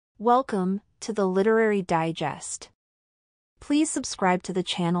Welcome to the Literary Digest. Please subscribe to the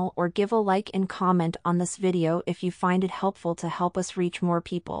channel or give a like and comment on this video if you find it helpful to help us reach more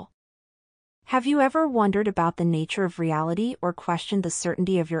people. Have you ever wondered about the nature of reality or questioned the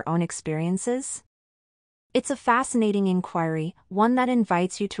certainty of your own experiences? It's a fascinating inquiry, one that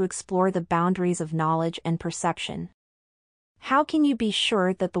invites you to explore the boundaries of knowledge and perception. How can you be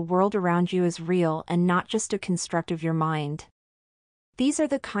sure that the world around you is real and not just a construct of your mind? These are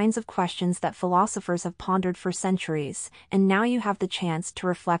the kinds of questions that philosophers have pondered for centuries, and now you have the chance to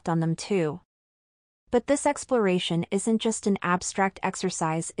reflect on them too. But this exploration isn't just an abstract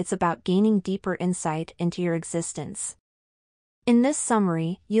exercise, it's about gaining deeper insight into your existence. In this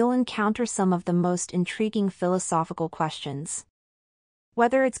summary, you'll encounter some of the most intriguing philosophical questions.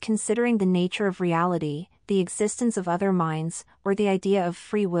 Whether it's considering the nature of reality, the existence of other minds, or the idea of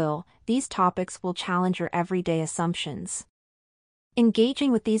free will, these topics will challenge your everyday assumptions.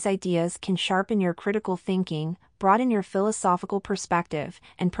 Engaging with these ideas can sharpen your critical thinking, broaden your philosophical perspective,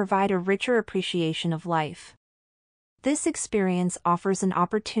 and provide a richer appreciation of life. This experience offers an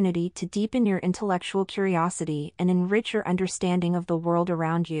opportunity to deepen your intellectual curiosity and enrich your understanding of the world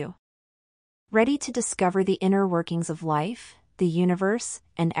around you. Ready to discover the inner workings of life, the universe,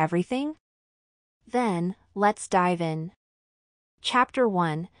 and everything? Then, let's dive in. Chapter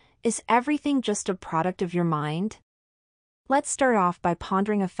 1: Is everything just a product of your mind? Let's start off by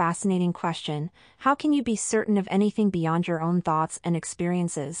pondering a fascinating question: how can you be certain of anything beyond your own thoughts and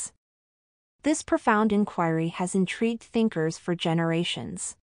experiences? This profound inquiry has intrigued thinkers for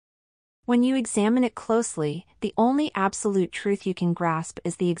generations. When you examine it closely, the only absolute truth you can grasp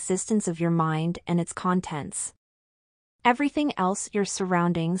is the existence of your mind and its contents. Everything else, your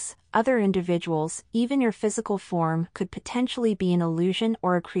surroundings, other individuals, even your physical form, could potentially be an illusion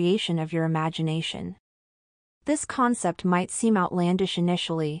or a creation of your imagination. This concept might seem outlandish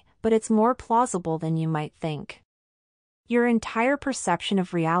initially, but it's more plausible than you might think. Your entire perception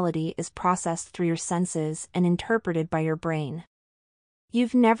of reality is processed through your senses and interpreted by your brain.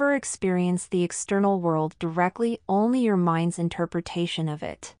 You've never experienced the external world directly, only your mind's interpretation of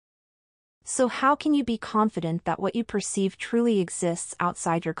it. So how can you be confident that what you perceive truly exists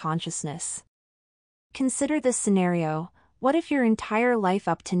outside your consciousness? Consider this scenario. What if your entire life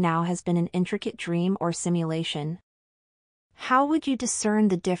up to now has been an intricate dream or simulation? How would you discern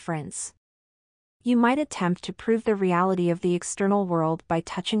the difference? You might attempt to prove the reality of the external world by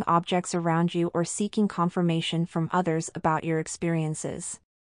touching objects around you or seeking confirmation from others about your experiences.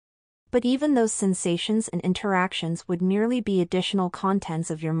 But even those sensations and interactions would merely be additional contents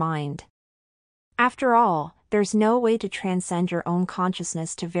of your mind. After all, there's no way to transcend your own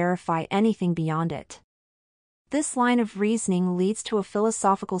consciousness to verify anything beyond it. This line of reasoning leads to a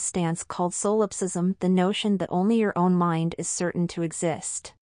philosophical stance called solipsism, the notion that only your own mind is certain to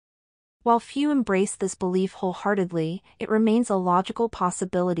exist. While few embrace this belief wholeheartedly, it remains a logical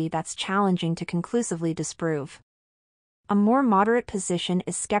possibility that's challenging to conclusively disprove. A more moderate position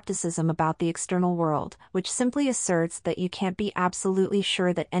is skepticism about the external world, which simply asserts that you can't be absolutely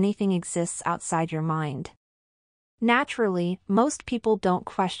sure that anything exists outside your mind. Naturally, most people don't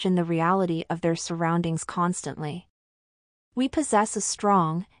question the reality of their surroundings constantly. We possess a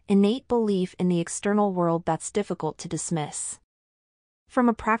strong, innate belief in the external world that's difficult to dismiss. From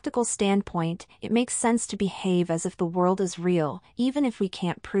a practical standpoint, it makes sense to behave as if the world is real, even if we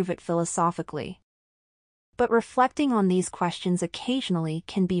can't prove it philosophically. But reflecting on these questions occasionally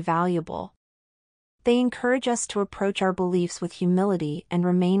can be valuable. They encourage us to approach our beliefs with humility and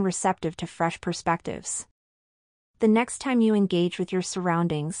remain receptive to fresh perspectives. The next time you engage with your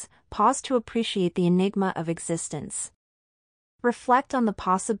surroundings, pause to appreciate the enigma of existence. Reflect on the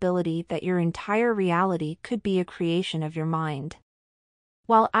possibility that your entire reality could be a creation of your mind.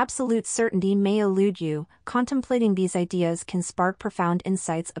 While absolute certainty may elude you, contemplating these ideas can spark profound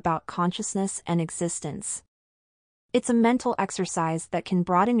insights about consciousness and existence. It's a mental exercise that can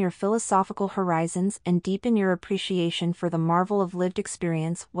broaden your philosophical horizons and deepen your appreciation for the marvel of lived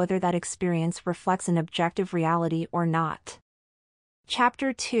experience, whether that experience reflects an objective reality or not.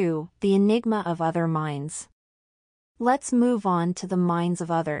 Chapter 2: The Enigma of Other Minds. Let's move on to the minds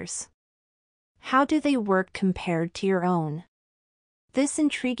of others. How do they work compared to your own? This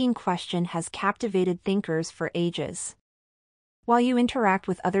intriguing question has captivated thinkers for ages. While you interact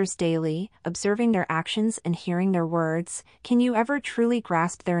with others daily, observing their actions and hearing their words, can you ever truly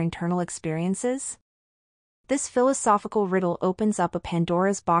grasp their internal experiences? This philosophical riddle opens up a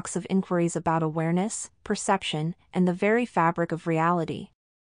Pandora's box of inquiries about awareness, perception, and the very fabric of reality.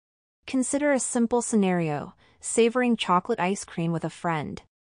 Consider a simple scenario: savoring chocolate ice cream with a friend.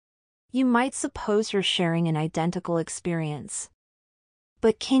 You might suppose you're sharing an identical experience.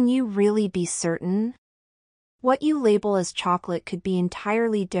 But can you really be certain? What you label as chocolate could be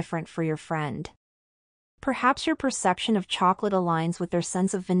entirely different for your friend. Perhaps your perception of chocolate aligns with their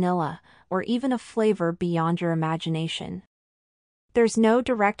sense of vanilla, or even a flavor beyond your imagination. There's no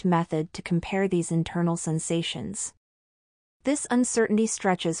direct method to compare these internal sensations. This uncertainty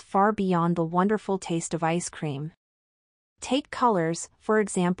stretches far beyond the wonderful taste of ice cream. Take colors, for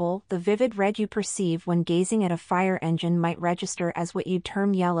example, the vivid red you perceive when gazing at a fire engine might register as what you'd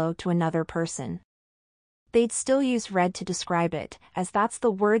term yellow to another person. They'd still use red to describe it, as that's the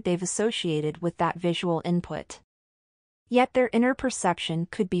word they've associated with that visual input. Yet their inner perception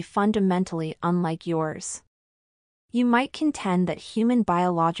could be fundamentally unlike yours. You might contend that human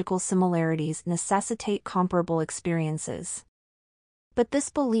biological similarities necessitate comparable experiences. But this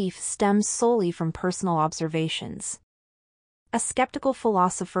belief stems solely from personal observations. A skeptical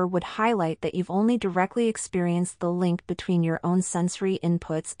philosopher would highlight that you've only directly experienced the link between your own sensory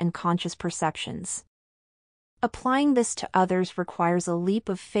inputs and conscious perceptions. Applying this to others requires a leap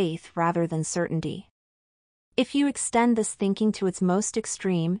of faith rather than certainty. If you extend this thinking to its most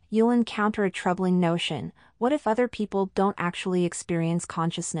extreme, you'll encounter a troubling notion: what if other people don't actually experience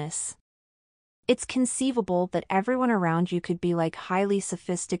consciousness? It's conceivable that everyone around you could be like highly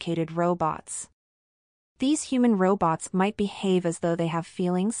sophisticated robots. These human robots might behave as though they have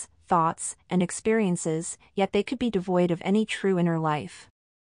feelings, thoughts, and experiences, yet they could be devoid of any true inner life.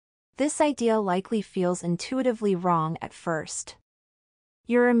 This idea likely feels intuitively wrong at first.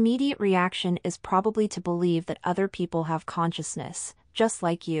 Your immediate reaction is probably to believe that other people have consciousness, just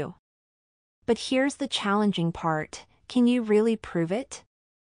like you. But here's the challenging part: can you really prove it?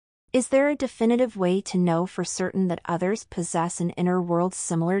 Is there a definitive way to know for certain that others possess an inner world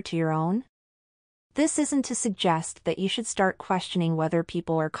similar to your own? This isn't to suggest that you should start questioning whether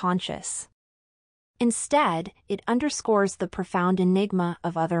people are conscious. Instead, it underscores the profound enigma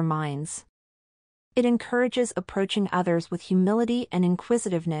of other minds. It encourages approaching others with humility and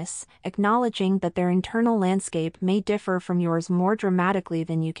inquisitiveness, acknowledging that their internal landscape may differ from yours more dramatically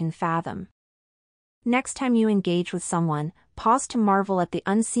than you can fathom. Next time you engage with someone, pause to marvel at the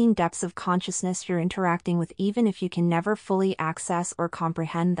unseen depths of consciousness you're interacting with, even if you can never fully access or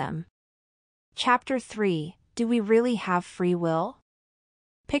comprehend them. Chapter 3: Do we really have free will?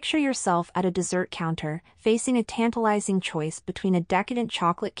 Picture yourself at a dessert counter, facing a tantalizing choice between a decadent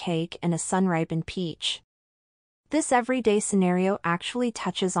chocolate cake and a sun-ripened peach. This everyday scenario actually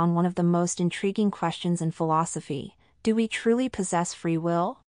touches on one of the most intriguing questions in philosophy: do we truly possess free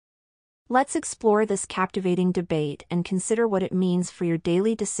will? Let's explore this captivating debate and consider what it means for your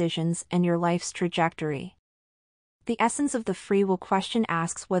daily decisions and your life's trajectory. The essence of the free will question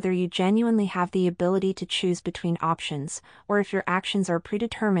asks whether you genuinely have the ability to choose between options, or if your actions are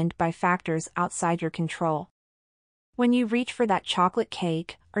predetermined by factors outside your control. When you reach for that chocolate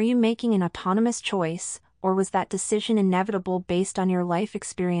cake, are you making an autonomous choice, or was that decision inevitable based on your life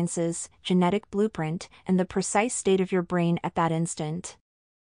experiences, genetic blueprint, and the precise state of your brain at that instant?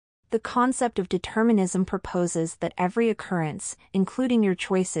 The concept of determinism proposes that every occurrence, including your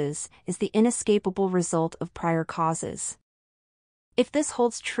choices, is the inescapable result of prior causes. If this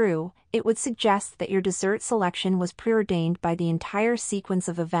holds true, it would suggest that your dessert selection was preordained by the entire sequence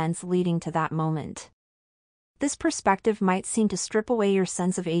of events leading to that moment. This perspective might seem to strip away your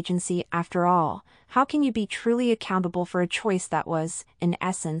sense of agency. After all, how can you be truly accountable for a choice that was, in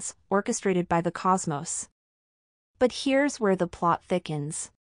essence, orchestrated by the cosmos? But here's where the plot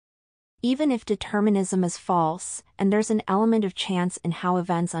thickens. Even if determinism is false, and there's an element of chance in how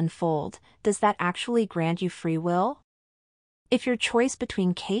events unfold, does that actually grant you free will? If your choice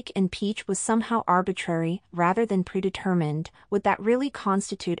between cake and peach was somehow arbitrary, rather than predetermined, would that really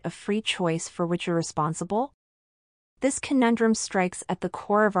constitute a free choice for which you're responsible? This conundrum strikes at the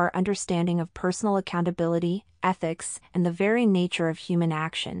core of our understanding of personal accountability, ethics, and the very nature of human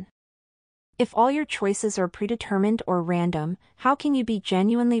action. If all your choices are predetermined or random, how can you be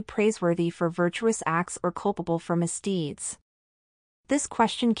genuinely praiseworthy for virtuous acts or culpable for misdeeds? This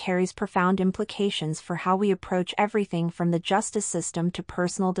question carries profound implications for how we approach everything from the justice system to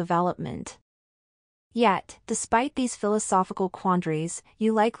personal development. Yet, despite these philosophical quandaries,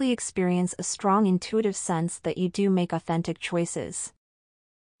 you likely experience a strong intuitive sense that you do make authentic choices.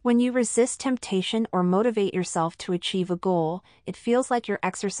 When you resist temptation or motivate yourself to achieve a goal, it feels like you're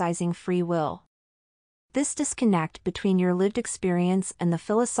exercising free will. This disconnect between your lived experience and the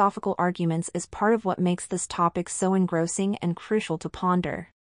philosophical arguments is part of what makes this topic so engrossing and crucial to ponder.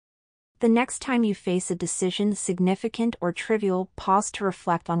 The next time you face a decision, significant or trivial, pause to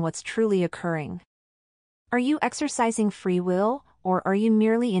reflect on what's truly occurring. Are you exercising free will, or are you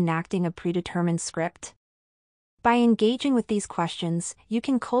merely enacting a predetermined script? By engaging with these questions, you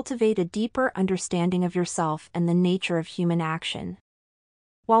can cultivate a deeper understanding of yourself and the nature of human action.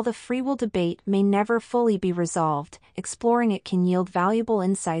 While the free will debate may never fully be resolved, exploring it can yield valuable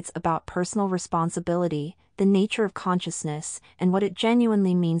insights about personal responsibility, the nature of consciousness, and what it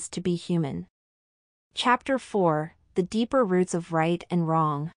genuinely means to be human. Chapter 4: The Deeper Roots of Right and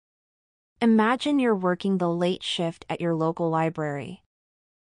Wrong. Imagine you're working the late shift at your local library.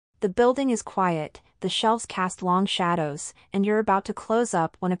 The building is quiet, the shelves cast long shadows, and you're about to close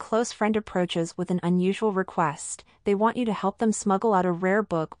up when a close friend approaches with an unusual request. They want you to help them smuggle out a rare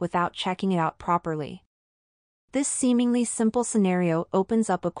book without checking it out properly. This seemingly simple scenario opens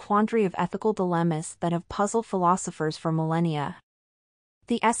up a quandary of ethical dilemmas that have puzzled philosophers for millennia.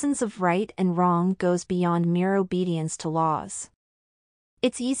 The essence of right and wrong goes beyond mere obedience to laws.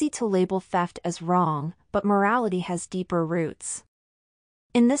 It's easy to label theft as wrong, but morality has deeper roots.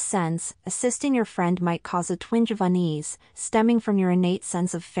 In this sense, assisting your friend might cause a twinge of unease, stemming from your innate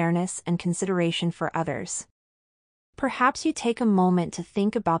sense of fairness and consideration for others. Perhaps you take a moment to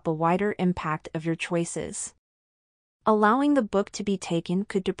think about the wider impact of your choices. Allowing the book to be taken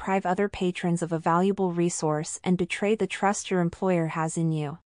could deprive other patrons of a valuable resource and betray the trust your employer has in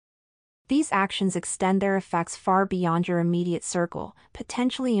you. These actions extend their effects far beyond your immediate circle,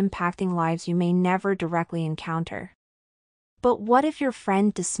 potentially impacting lives you may never directly encounter. But what if your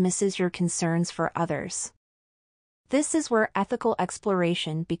friend dismisses your concerns for others? This is where ethical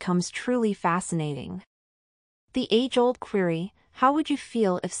exploration becomes truly fascinating. The age-old query, how would you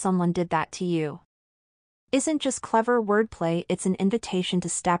feel if someone did that to you? Isn't just clever wordplay, it's an invitation to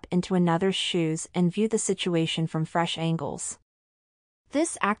step into another's shoes and view the situation from fresh angles.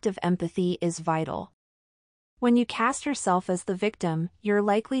 This act of empathy is vital. When you cast yourself as the victim, you're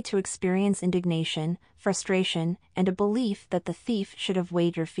likely to experience indignation, frustration, and a belief that the thief should have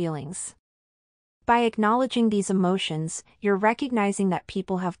weighed your feelings. By acknowledging these emotions, you're recognizing that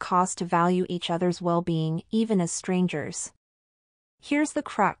people have cause to value each other's well-being, even as strangers. Here's the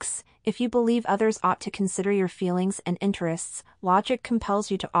crux: if you believe others ought to consider your feelings and interests, logic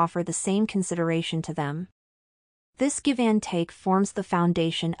compels you to offer the same consideration to them. This give and take forms the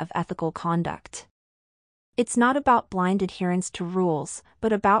foundation of ethical conduct. It's not about blind adherence to rules,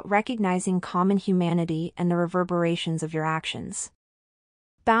 but about recognizing common humanity and the reverberations of your actions.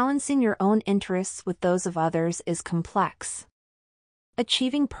 Balancing your own interests with those of others is complex.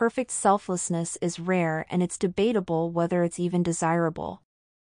 Achieving perfect selflessness is rare, and it's debatable whether it's even desirable.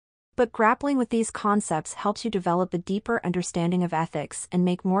 But grappling with these concepts helps you develop a deeper understanding of ethics and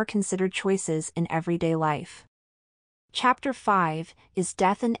make more considered choices in everyday life. Chapter 5: Is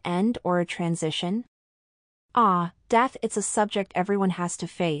death an end or a transition? Death, it's a subject everyone has to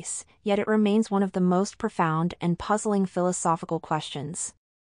face, yet it remains one of the most profound and puzzling philosophical questions.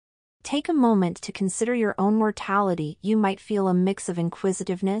 Take a moment to consider your own mortality. You might feel a mix of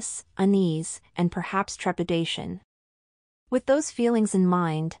inquisitiveness, unease, and perhaps trepidation. With those feelings in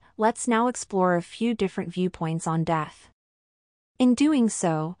mind, let's now explore a few different viewpoints on death. In doing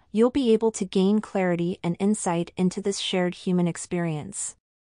so, you'll be able to gain clarity and insight into this shared human experience.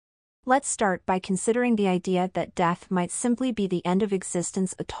 Let's start by considering the idea that death might simply be the end of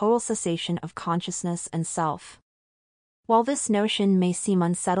existence, a total cessation of consciousness and self. While this notion may seem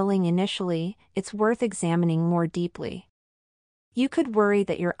unsettling initially, it's worth examining more deeply. You could worry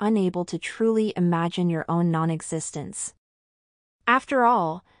that you're unable to truly imagine your own non-existence. After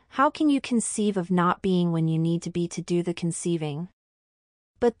all, how can you conceive of not being when you need to be to do the conceiving?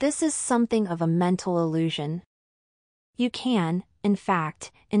 But this is something of a mental illusion. You can, in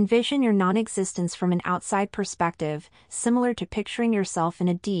fact, envision your non-existence from an outside perspective, similar to picturing yourself in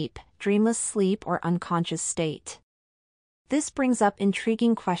a deep, dreamless sleep or unconscious state. This brings up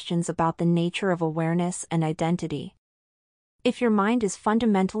intriguing questions about the nature of awareness and identity. If your mind is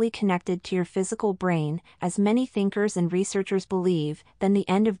fundamentally connected to your physical brain, as many thinkers and researchers believe, then the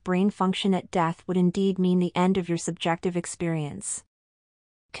end of brain function at death would indeed mean the end of your subjective experience.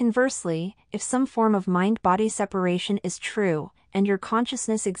 Conversely, if some form of mind-body separation is true, and your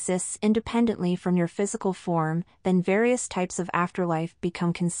consciousness exists independently from your physical form, then various types of afterlife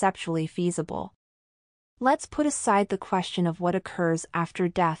become conceptually feasible. Let's put aside the question of what occurs after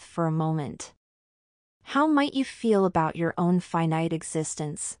death for a moment. How might you feel about your own finite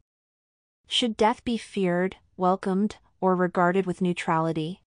existence? Should death be feared, welcomed, or regarded with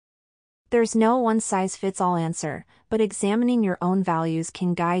neutrality? There's no one-size-fits-all answer, but examining your own values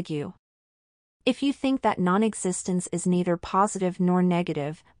can guide you. If you think that non-existence is neither positive nor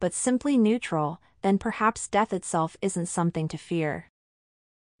negative, but simply neutral, then perhaps death itself isn't something to fear.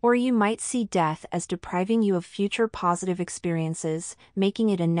 Or you might see death as depriving you of future positive experiences,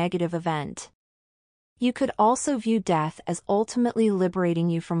 making it a negative event. You could also view death as ultimately liberating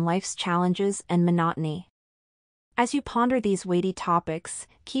you from life's challenges and monotony. As you ponder these weighty topics,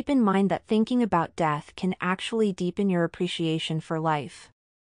 keep in mind that thinking about death can actually deepen your appreciation for life.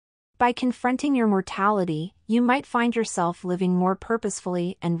 By confronting your mortality, you might find yourself living more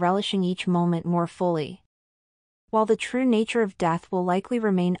purposefully and relishing each moment more fully. While the true nature of death will likely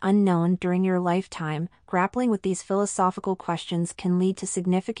remain unknown during your lifetime, grappling with these philosophical questions can lead to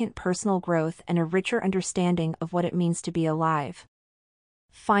significant personal growth and a richer understanding of what it means to be alive.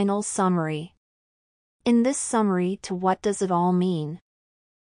 Final summary. In this summary to What Does It All Mean?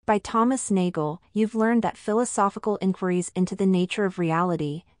 By Thomas Nagel, you've learned that philosophical inquiries into the nature of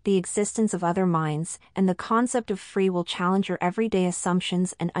reality, the existence of other minds, and the concept of free will challenge your everyday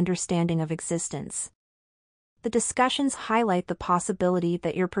assumptions and understanding of existence. The discussions highlight the possibility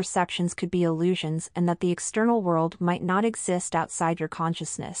that your perceptions could be illusions and that the external world might not exist outside your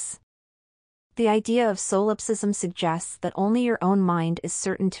consciousness. The idea of solipsism suggests that only your own mind is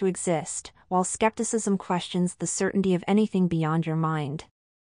certain to exist, while skepticism questions the certainty of anything beyond your mind.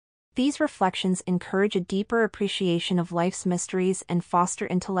 These reflections encourage a deeper appreciation of life's mysteries and foster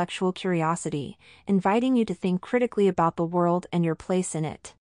intellectual curiosity, inviting you to think critically about the world and your place in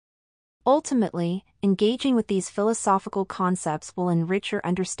it. Ultimately, engaging with these philosophical concepts will enrich your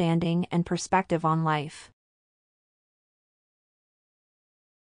understanding and perspective on life.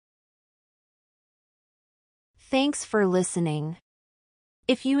 Thanks for listening.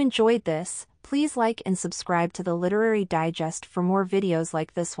 If you enjoyed this, please like and subscribe to the Literary Digest for more videos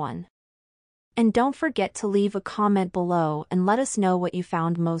like this one. And don't forget to leave a comment below and let us know what you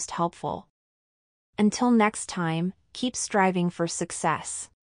found most helpful. Until next time, keep striving for success.